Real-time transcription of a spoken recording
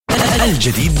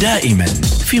الجديد دائما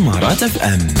في إمارات اف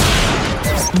ام.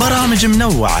 برامج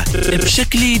منوعة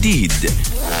بشكل جديد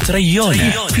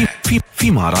تريونا في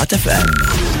إمارات اف ام.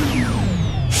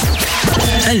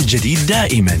 الجديد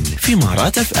دائما في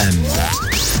إمارات اف ام.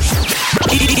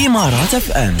 إمارات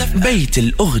اف ام، بيت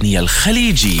الأغنية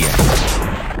الخليجية.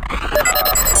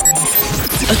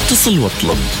 اتصل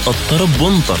واطلب، الطرب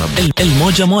وانطرب،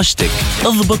 الموجة موجتك،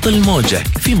 اضبط الموجة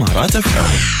في إمارات اف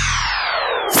ام.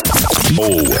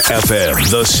 OFM,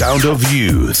 the sound of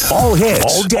youth. All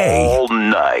hits, all day, all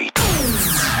night.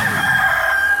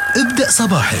 ابدأ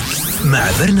صباحك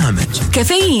مع برنامج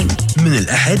كافيين من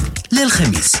الأحد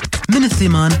للخميس من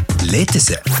 8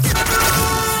 ل9.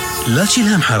 لا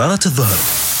تشيل هم حرارة الظهر،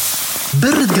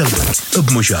 برد قلبك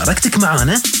بمشاركتك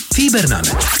معانا في برنامج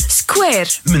سكوير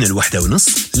من 1:30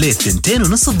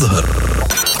 ل2:30 الظهر.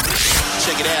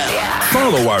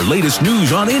 Follow our latest news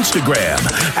on Instagram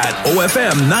at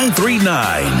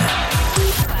OFM939.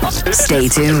 Stay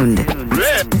tuned.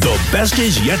 The best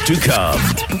is yet to come.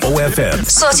 OFM,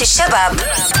 صوت الشباب.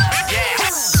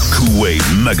 Kuwait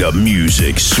Mega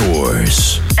Music Source.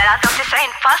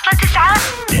 93.9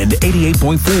 And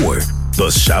 88.4, the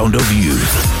sound of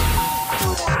youth.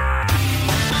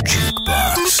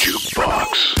 Jukebox.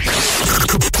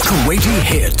 Kuwaiti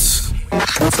hits.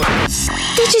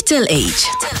 Digital Age.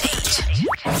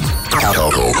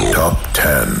 Top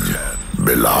 10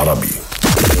 بالعربي.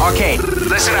 Okay,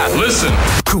 listen up. Listen.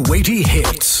 Kuwaiti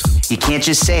hits. You can't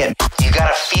just say it. You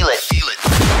gotta feel it.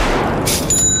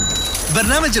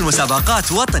 برنامج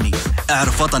المسابقات وطني.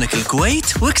 اعرف وطنك الكويت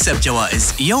واكسب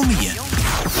جوائز يوميا.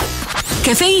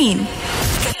 كافيين.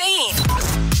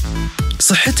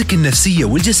 صحتك النفسية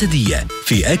والجسدية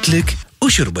في أكلك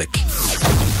وشربك.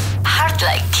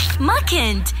 هارتلك ما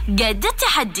كنت قد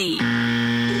التحدي.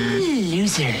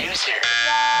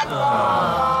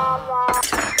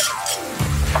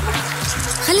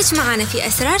 خليك معانا في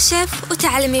أسرار شيف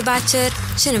وتعلمي باكر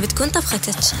شنو بتكون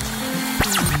طبختك.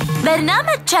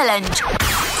 برنامج تشالنج.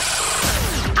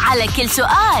 على كل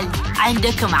سؤال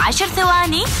عندكم 10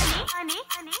 ثواني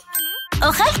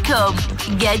وخلكم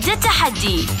قد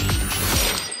التحدي.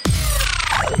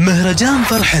 مهرجان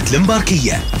فرحة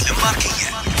المباركية.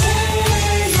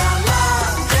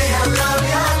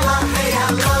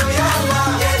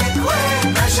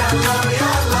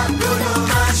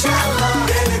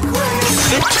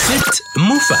 فت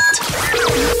مو فت.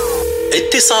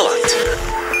 اتصالات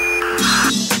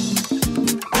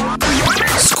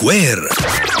سكوير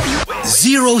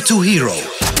زيرو تو هيرو.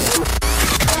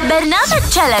 برنامج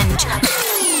تشالنج.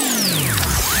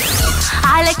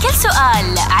 على كل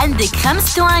سؤال عندك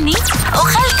 5 ثواني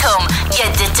وخلكم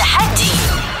قد التحدي.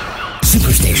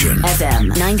 Superstation FM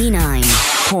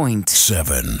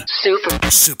 99.7.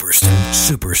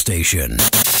 Superstation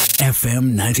FM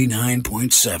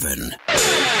 99.7.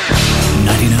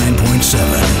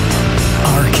 99.7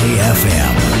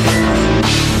 RKFM.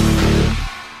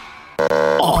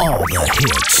 All the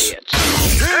hits.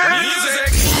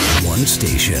 One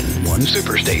station, one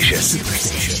superstation.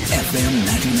 FM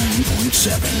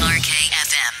 99.7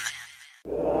 RKFM.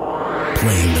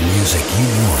 Playing the music you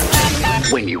want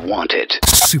when you want it.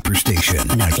 Superstation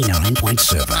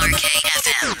 99.7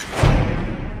 RKFM.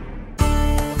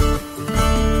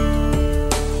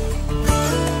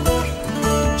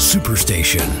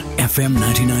 Superstation FM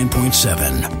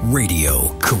 99.7 Radio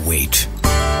Kuwait.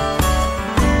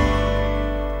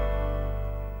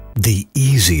 The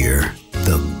easier,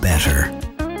 the better.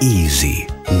 Easy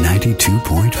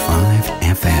 92.5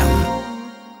 FM.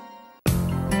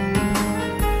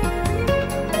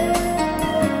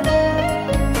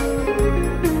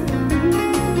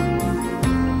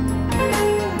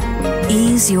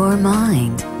 Ease your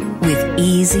mind with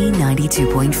Easy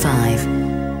 92.5.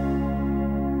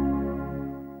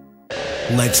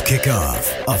 Let's kick off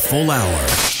a full hour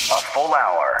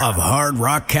of Hard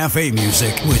Rock Cafe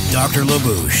music with Dr.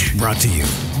 Labouche. Brought to you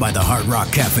by the Hard Rock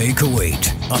Cafe Kuwait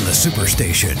on the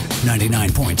Superstation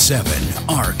 99.7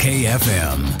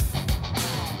 RKFM.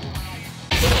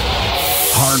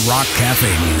 Hard Rock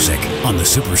Cafe music on the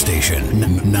Superstation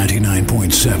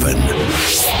 99.7.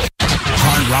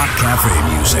 Hard Rock Cafe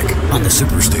music on the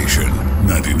Superstation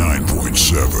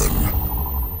 99.7.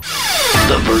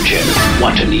 The Virgin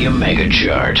Watania Mega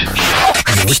Chart.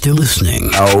 You're still listening.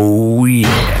 Oh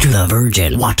yeah. To the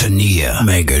Virgin Watania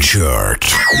Mega Chart.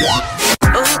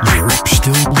 You're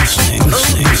still listening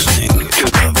to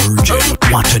the Virgin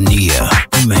Watania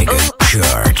Mega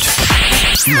Chart.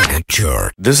 Mega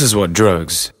Chart. This is what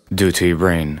drugs do to your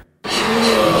brain.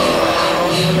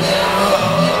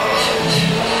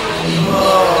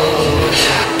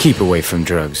 Keep away from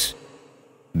drugs.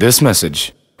 This message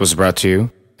was brought to you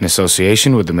in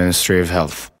association with the Ministry of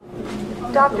Health.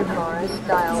 Dr. Forrest,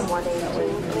 dial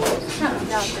 118, please.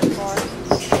 Dr. Forrest,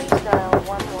 please dial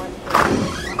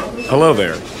 118. Hello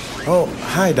there. Oh,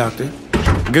 hi, Doctor.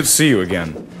 Good to see you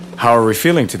again. How are we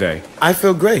feeling today? I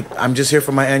feel great. I'm just here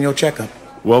for my annual checkup.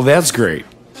 Well, that's great.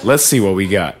 Let's see what we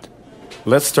got.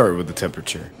 Let's start with the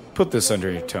temperature. Put this under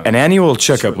your tongue. An annual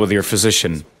checkup with your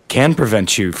physician can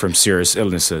prevent you from serious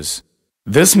illnesses.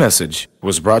 This message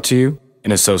was brought to you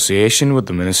in association with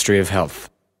the Ministry of Health.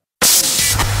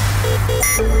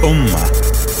 أمة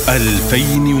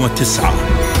 2009.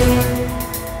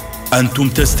 أنتم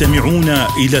تستمعون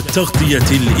إلى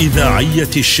التغطية الإذاعية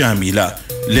الشاملة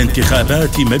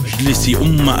لانتخابات مجلس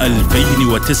أمة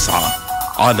 2009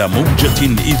 على موجة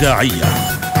إذاعية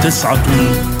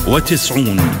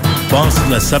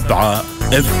 99.7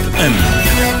 FM.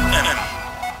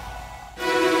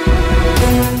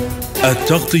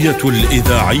 التغطية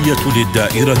الإذاعية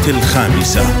للدائرة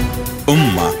الخامسة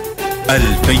أمة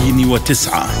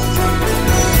 2009.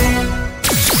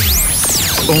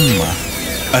 أمة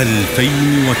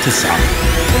 2009.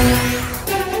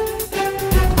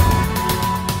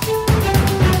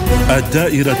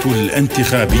 الدائرة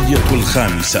الانتخابية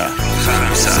الخامسة.